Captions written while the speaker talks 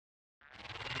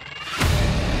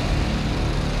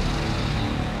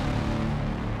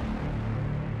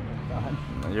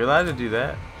You're allowed to do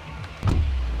that.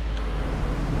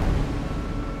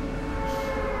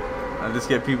 I'll just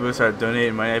get people to start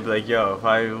donating money. I'd be like, yo, if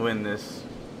I win this,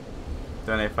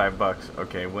 donate $5.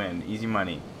 Okay, win. Easy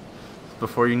money.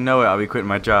 Before you know it, I'll be quitting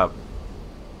my job.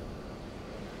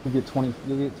 You get 20.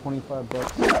 You get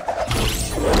 $25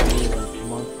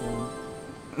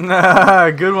 a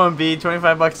month. Good one, B.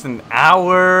 $25 an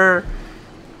hour.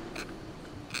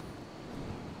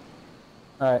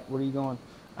 All right, where are you going?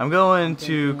 I'm going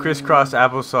to Crisscross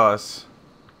Applesauce.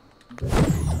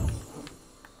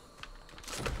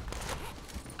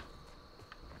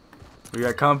 We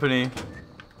got company.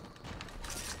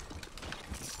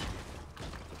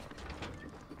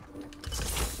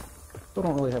 Still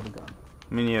don't really have a gun.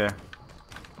 Me neither.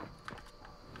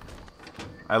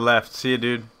 I left. See ya,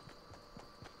 dude.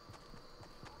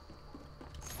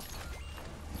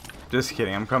 Just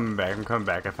kidding. I'm coming back. I'm coming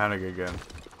back. I found a good gun.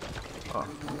 Oh.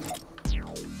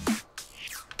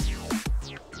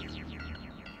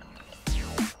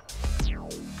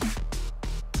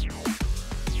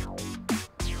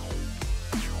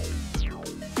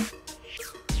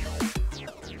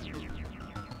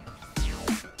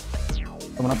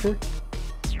 Coming up here?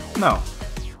 No.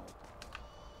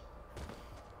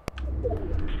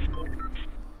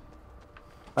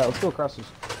 Alright, let's go across this.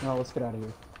 No, let's get out of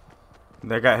here.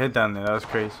 They got hit down there. That was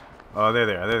crazy. Oh, there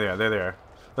they are. There they are. There they are.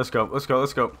 Let's go. Let's go.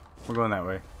 Let's go. We're going that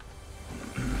way.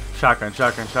 Shotgun.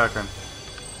 Shotgun. Shotgun.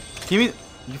 Give me...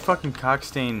 You fucking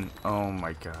cockstain. Oh,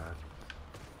 my God.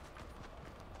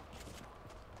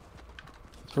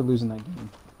 It's for losing that game.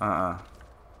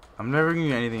 I'm never gonna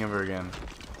do anything ever again.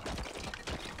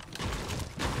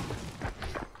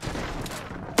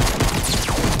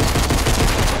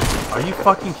 Are you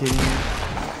fucking kidding me?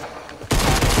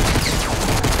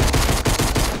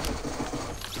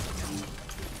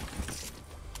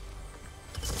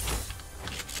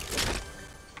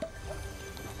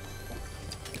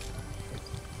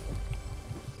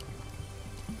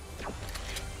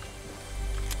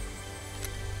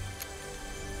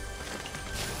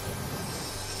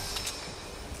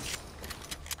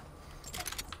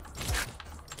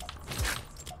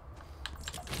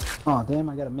 Oh damn,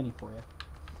 I got a mini for you.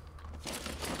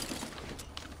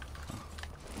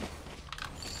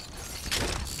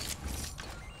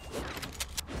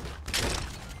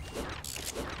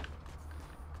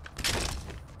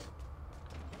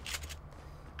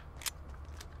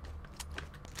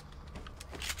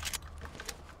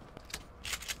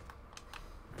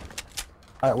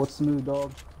 Alright, what's the move,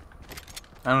 dog?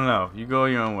 I don't know. You go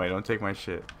your own way. Don't take my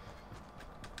shit.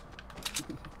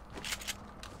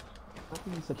 How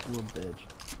can you such a little bitch?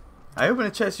 I open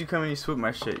a chest, you come and you swoop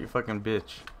my shit. You fucking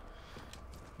bitch.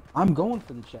 I'm going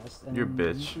for the chest. And You're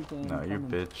then bitch. You No, you're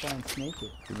bitch. try and snake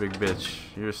it. You're a big bitch.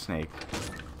 You're a snake.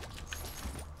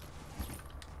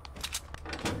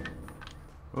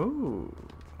 Ooh.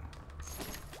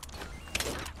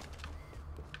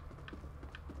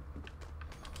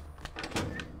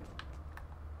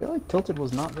 I feel like Tilted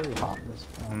was not very hot this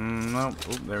time. Nope.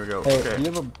 Oop, there we go. Hey, Okay. do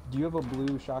you have a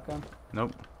blue shotgun?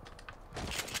 Nope.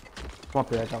 Come up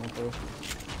here, I got one for you.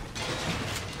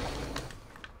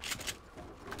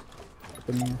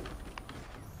 In there.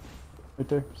 Right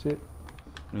there, see it?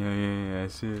 Yeah, I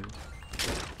see it.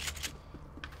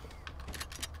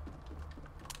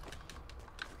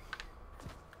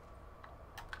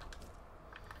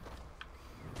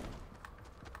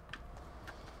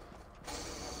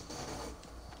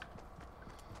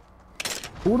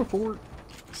 Fort.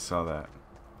 Saw that.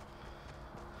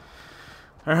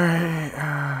 Alright.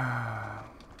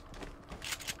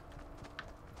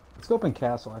 Let's go open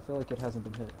castle. I feel like it hasn't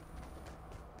been hit.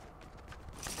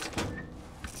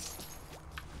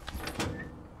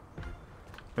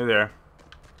 Hey there.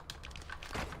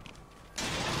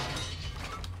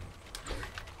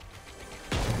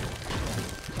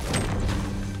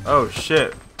 Oh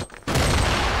shit.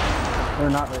 They're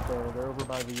not right there. They're over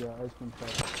by the ice cream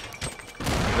truck.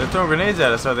 They're throwing grenades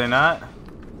at us, are they not?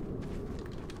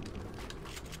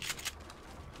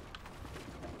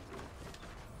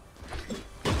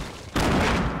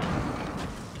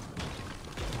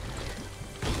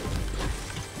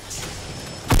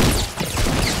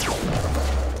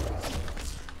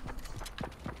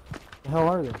 The hell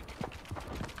are they?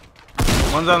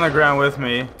 One's on the ground with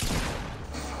me.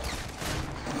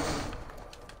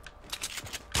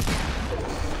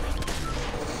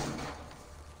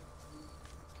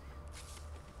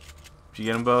 Did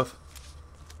you get them both?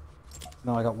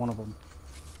 No, I got one of them.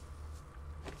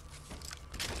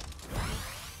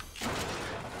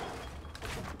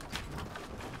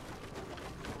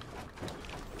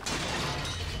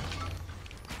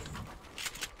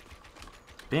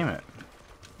 Damn it.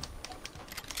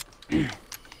 I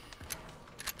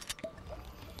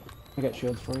got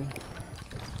shields for you.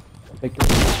 Take this.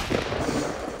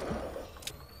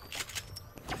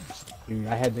 Dude,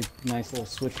 I had the nice little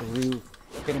switcheroo.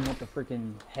 Hit him with the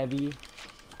freaking heavy,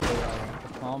 the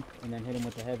pump, and then hit him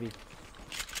with the heavy.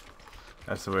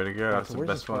 That's the way to go. That's the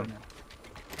best one.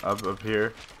 Up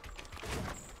here.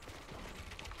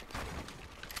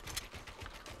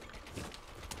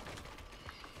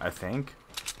 I think.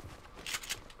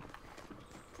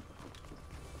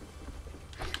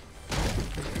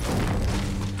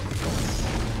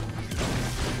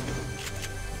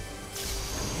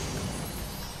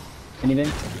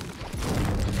 Anything?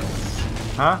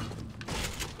 Huh?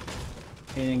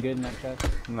 Anything good in that chest?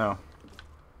 No.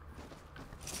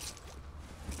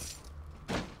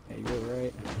 Yeah, you were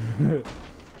right. Have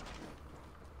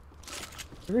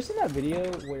you ever seen that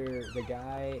video where the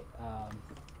guy,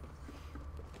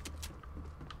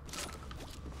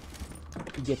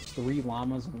 he gets 3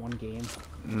 llamas in one game?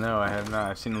 No, I have not.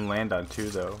 I've seen him land on 2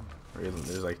 though.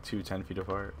 There's like 2 10 feet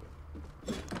apart.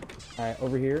 Alright,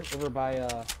 over here, over by,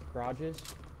 garages.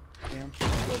 Yeah,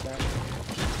 go back.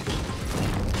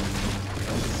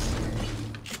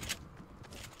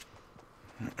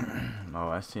 Oh,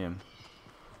 I see him.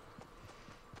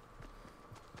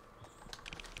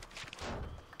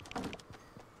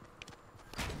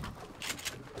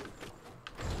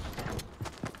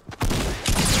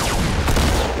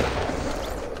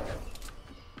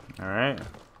 Alright.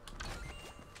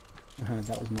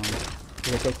 That was mine.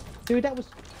 Here, dude, that was...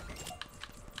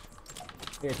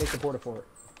 Here, take the porta-fort.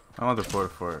 I want the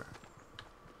porta-fort.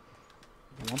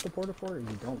 You want the porta-fort or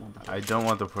you don't want the porta-fort? I don't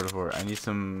want the porta-fort. I need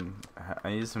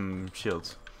some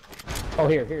shields. Oh,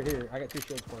 here. I got 2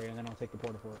 shields for you, and then I'll take the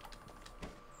porta-fort.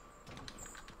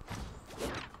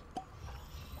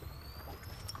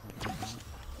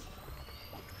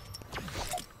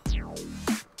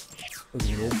 Was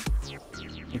he good?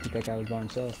 I think that guy was by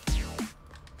himself.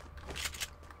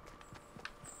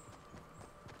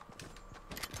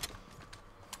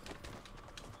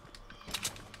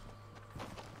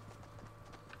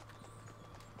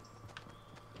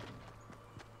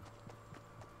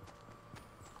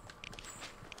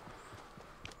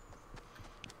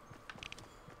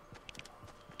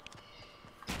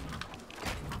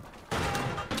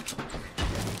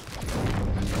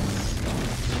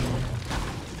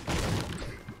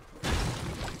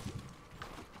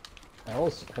 I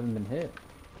also haven't been hit.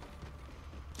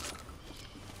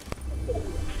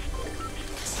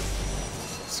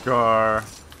 Scar.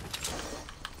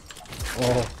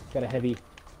 Oh, got a heavy,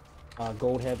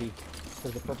 gold heavy.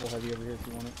 There's a purple heavy over here if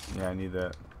you want it. Yeah, I need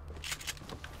that.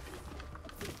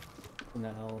 And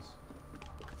that else.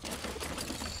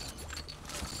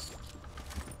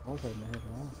 I was having a hit at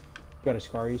all. Got a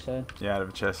scar, you said? Yeah, I have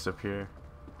a chest up here.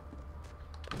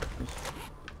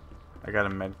 I got a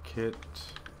med kit.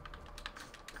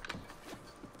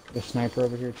 There's a sniper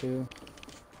over here too.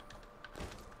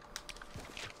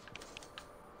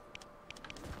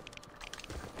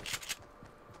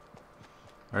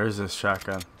 Where is this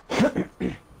shotgun?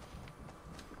 In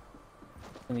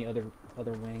the other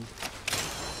wing.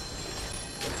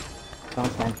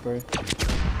 Sounds for you.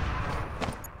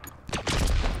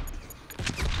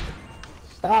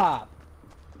 Stop!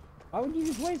 Why would you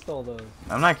just waste all those?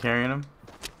 I'm not carrying them.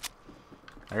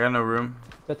 I got no room.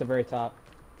 It's at the very top.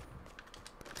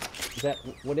 Is that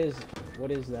what is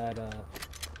that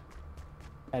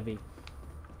heavy?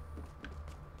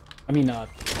 I mean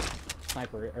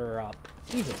sniper or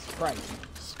Jesus Christ.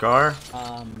 Scar?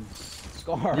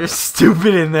 Scar. You're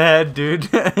stupid in the head,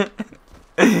 dude.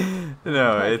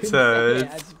 No, I it's couldn't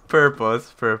say it's purple.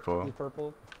 It's purple. It's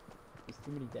purple. There's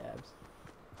too many dabs.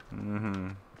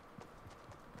 Mhm.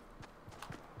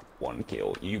 1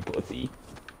 kill, you pussy.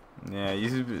 Yeah, you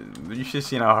should have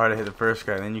seen how hard I hit the first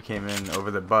guy. Then you came in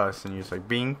over the bus and you was like,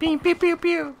 bing, bing, pew, pew,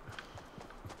 pew.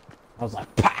 I was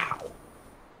like, pow!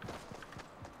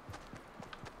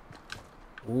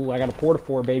 Ooh, I got a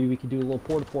porta-fort, baby. We can do a little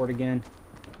porta-fort again.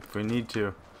 If we need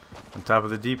to, on top of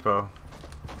the depot.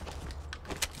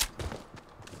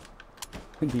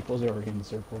 The depot's already in the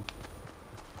circle.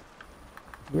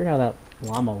 Weird how that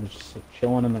llama was just like,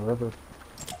 chilling in the river.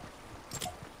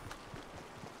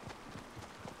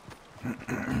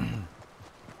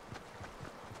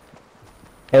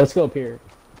 Hey, let's go up here.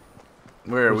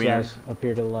 Where are we? Guys up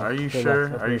here to the left. Are you to the sure?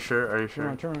 left, Are you sure? Are you Turn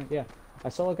around, sure? turn around. Yeah, I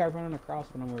saw a guy running across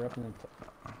when we were up in the.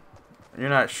 You're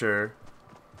not sure.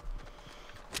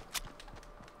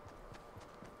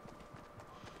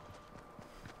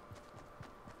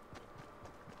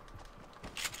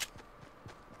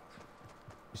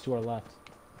 He's to our left.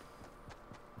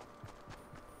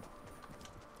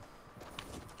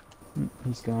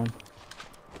 He's gone.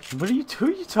 What are you? Who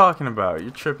are you talking about?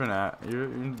 You're tripping at. You're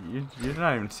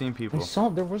not even seeing I people. saw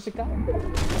there was a guy. A guy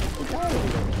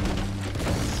over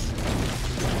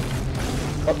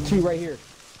there. Up two right here.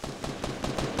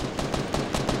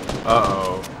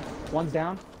 Uh-oh. One's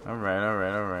down. Alright,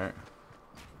 alright, alright.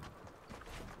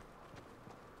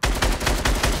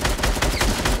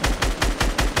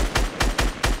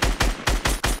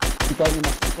 Keep lighting him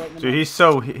up. Keep lighting him Dude, up.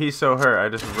 he's so hurt. I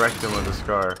just wrecked him with a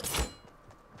scar.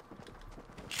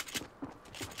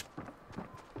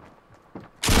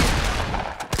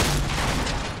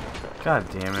 God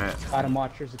damn it. Bottom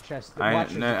watch, there's a chest. I Watch,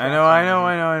 there's a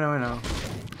know. chest.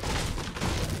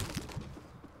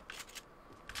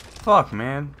 Fuck,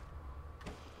 man.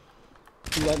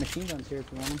 Two light machine guns here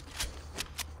if you want them.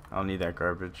 I don't need that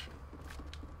garbage.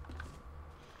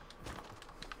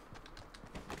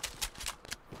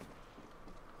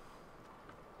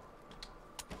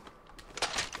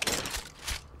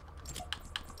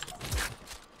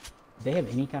 Do they have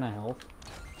any kind of health?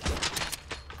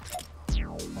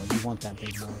 Oh, you want that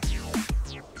big boy.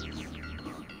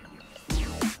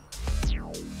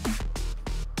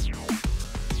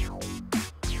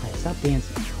 Hey, stop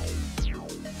dancing.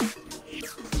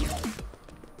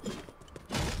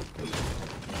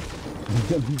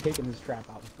 I'm taking this trap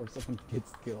out before someone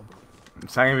gets killed.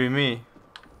 It's not gonna be me.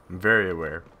 I'm very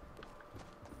aware.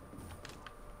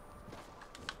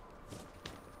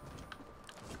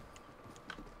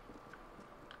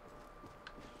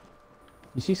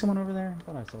 You see someone over there? I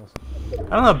thought I saw someone.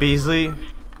 I don't know, Beasley.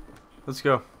 Let's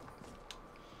go.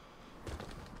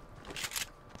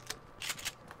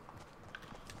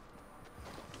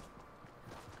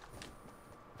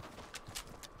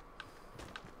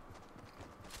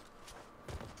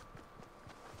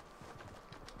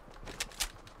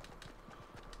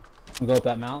 We go up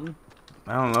that mountain?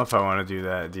 I don't know if I want to do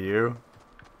that. Do you?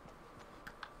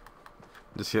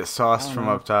 Just get sauced from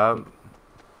up top?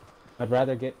 I'd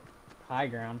rather get high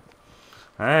ground.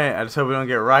 Alright, I just hope we don't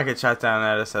get rocket shot down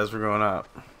at us as we're going up.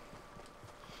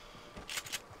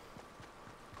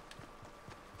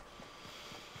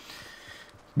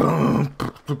 Boom.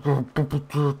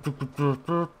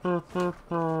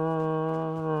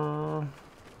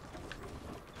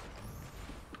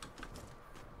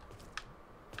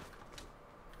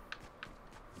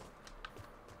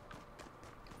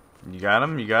 You got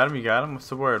him? You got him? You got him? What's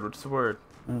the word? What's the word?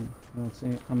 I don't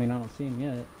see. I mean, I don't see him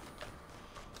yet.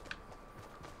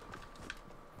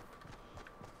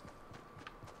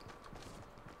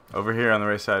 Over here on the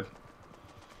right side.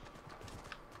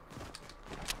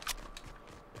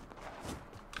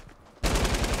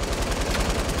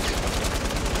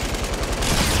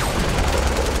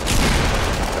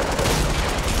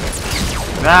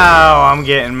 Now I'm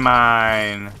getting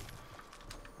mine.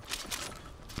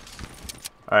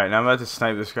 Alright, now I'm about to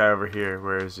snipe this guy over here.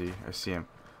 Where is he? I see him.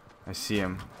 I see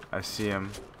him. I see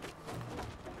him.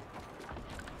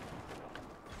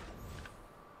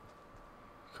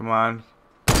 Come on.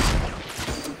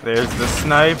 There's the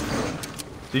snipe.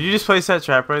 Did you just place that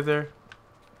trap right there?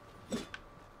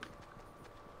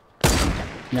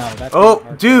 No, that's. Oh,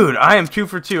 dude, I am 2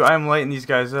 for 2. I am lighting these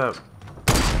guys up.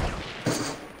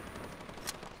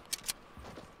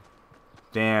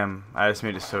 Damn, I just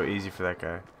made it so easy for that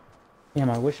guy. Damn,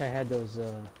 I wish I had those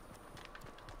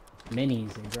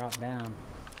minis that drop down.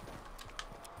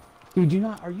 Dude,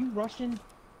 are you Russian?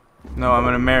 No, I'm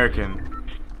an American.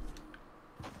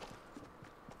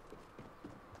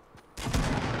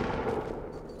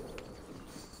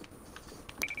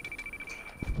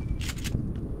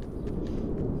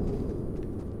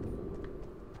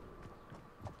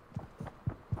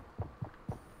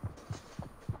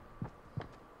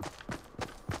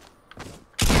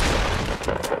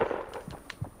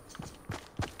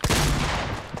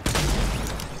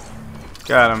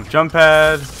 Got him. Jump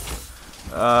pad.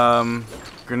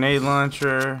 Grenade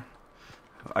launcher.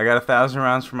 I got 1,000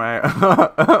 rounds for my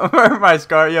for my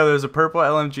scar. Yo, there's a purple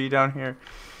LMG down here.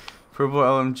 Purple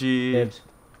LMG. Dibs.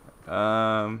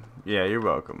 Yeah, you're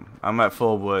welcome. I'm at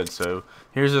full wood, so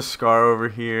here's a scar over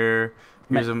here.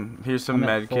 Here's some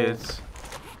med kits.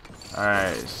 All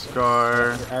right,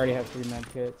 scar. I already have 3 med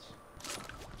kits.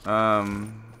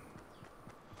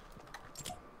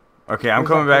 Okay, I'm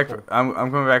coming back. I'm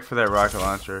coming back for that rocket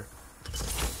launcher.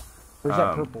 Where's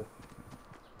that purple?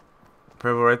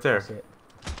 Purple right there. That's it.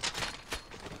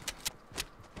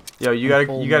 Yo, you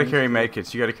gotta carry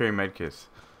medkits. You gotta carry medkits.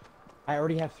 I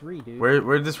already have 3, dude. Where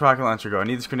did this rocket launcher go? I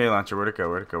need this grenade launcher. Where'd it go?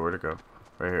 Where'd it go? Where'd it go?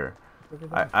 Right here.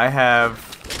 I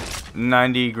have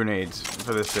 90 grenades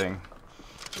for this thing.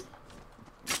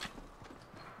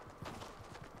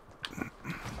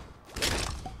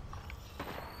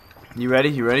 You ready?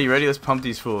 You ready? You ready? Let's pump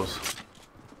these fools.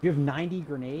 You have 90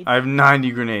 grenades? I have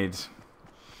 90 grenades.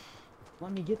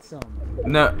 Let me get some.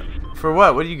 No, for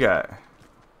what? What do you got?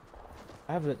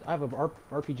 I have a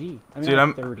RPG. I mean, Dude, I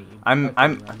have 30. I'm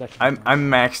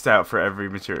maxed out for every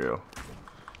material.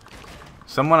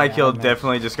 Someone I killed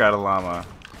definitely just got a llama.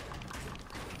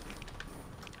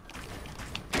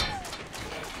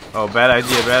 Oh, bad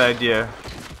idea, bad idea.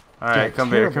 Alright,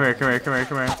 come here, come here, come here, come here,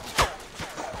 come here.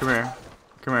 Come here.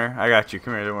 Come here. I got you.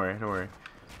 Come here, don't worry, don't worry.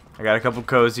 I got a couple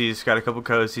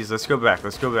cozies, Let's go back,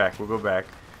 let's go back. We'll go back.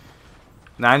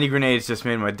 90 grenades just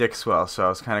made my dick swell, so I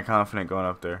was kind of confident going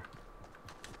up there.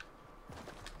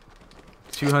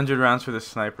 200 rounds for the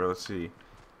sniper, let's see.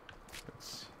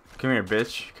 Come here,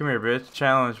 bitch. Come here, bitch.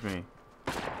 Challenge me.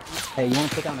 Hey, you want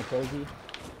to put down a cozy?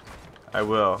 I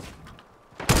will.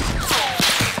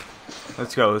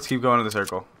 Let's go. Let's keep going to the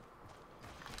circle.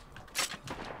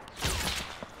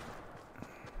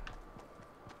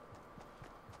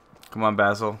 Come on,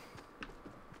 Basil.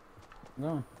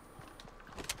 No.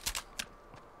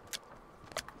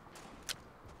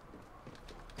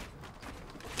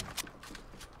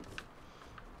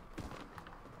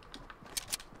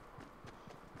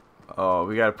 Oh,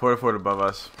 we got a porta fort above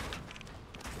us.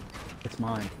 It's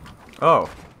mine. Oh,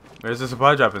 there's a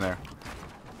supply drop in there.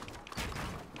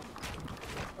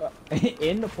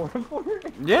 In the porta fort?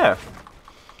 Yeah.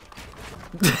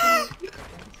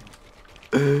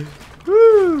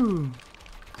 Woo!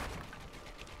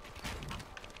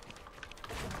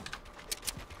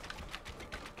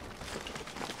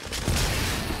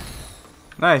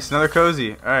 Nice, another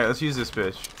cozy. Alright, let's use this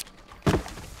bitch.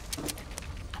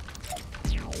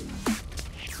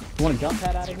 You want a jump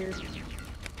pad out of here?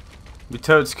 We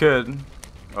totes could.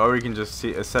 Or we can just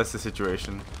assess the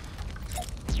situation.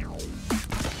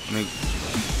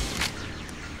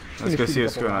 Let's go see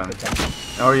what's going on.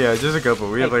 Oh yeah, just a couple.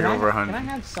 We have like over 100. Can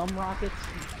I have some rockets?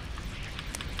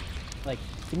 Like,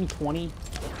 give me 20.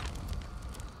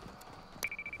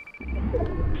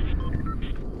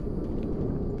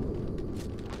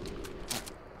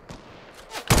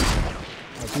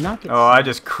 Oh, I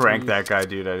just cranked that guy,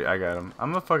 dude. I got him.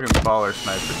 I'm a fucking baller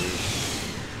sniper, dude.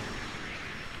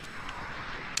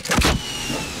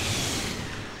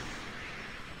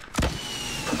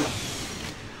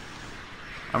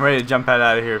 I'm ready to jump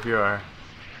out of here if you are.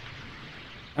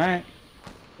 Alright.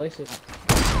 Place it.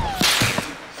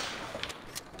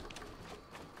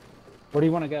 Where do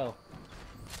you want to go?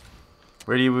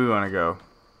 Where do we want to go?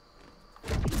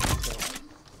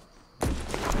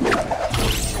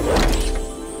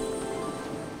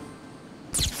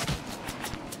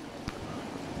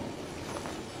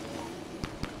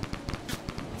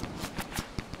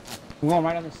 I'm going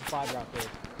right on the supply drop there.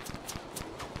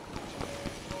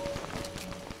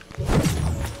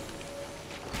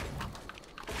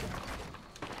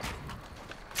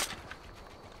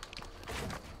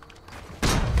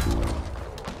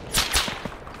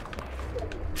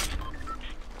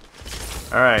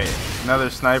 Alright, another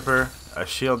sniper, a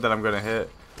shield that I'm gonna hit.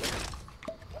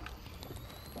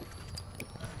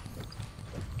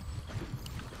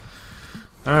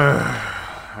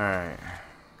 Alright.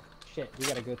 Shit, we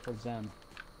gotta go towards them.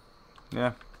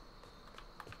 Yeah.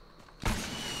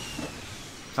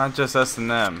 It's not just us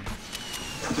and them.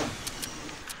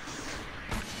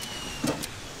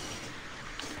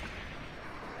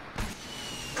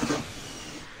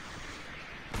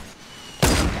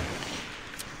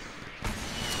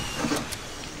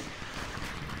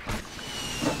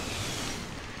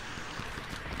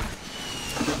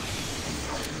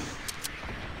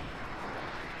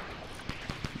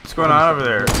 What's going on over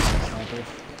there?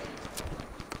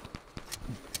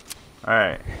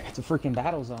 Alright. It's a freaking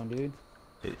battle zone, dude.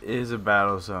 It is a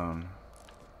battle zone.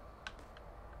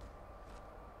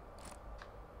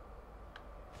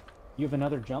 You have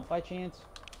another jump by chance?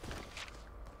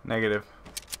 Negative.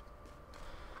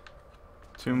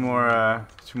 Two more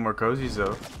cozies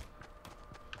though.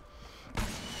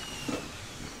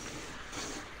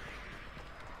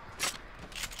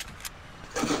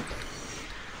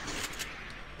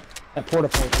 That porta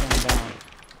port's going down.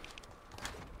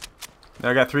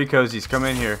 I got 3 cozies. Come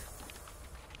in here.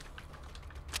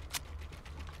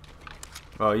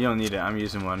 Oh, you don't need it. I'm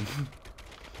using one.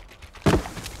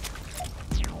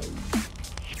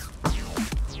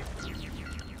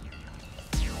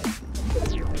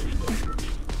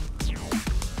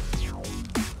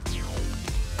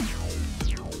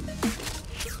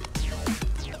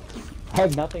 I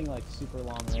have nothing like super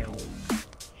long range.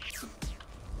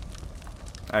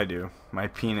 I do. My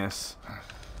penis.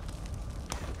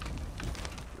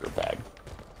 Bag.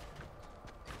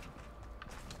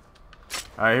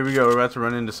 Alright, here we go. We're about to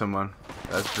run into someone.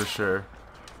 That's for sure.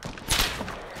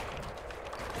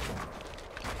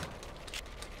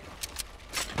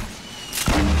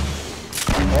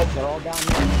 Oh, they're all down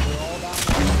there. They're all down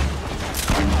there.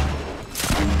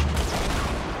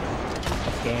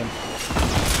 That's game.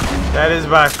 That is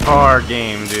by far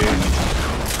game, dude.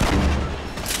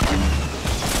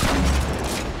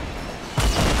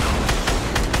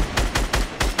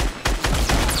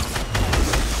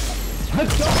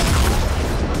 Let's go!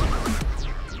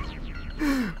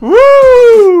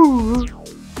 Woo!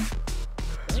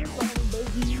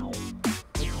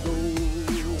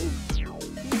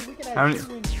 How many?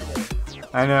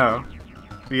 I know.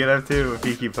 We could have two if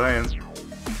you keep playing.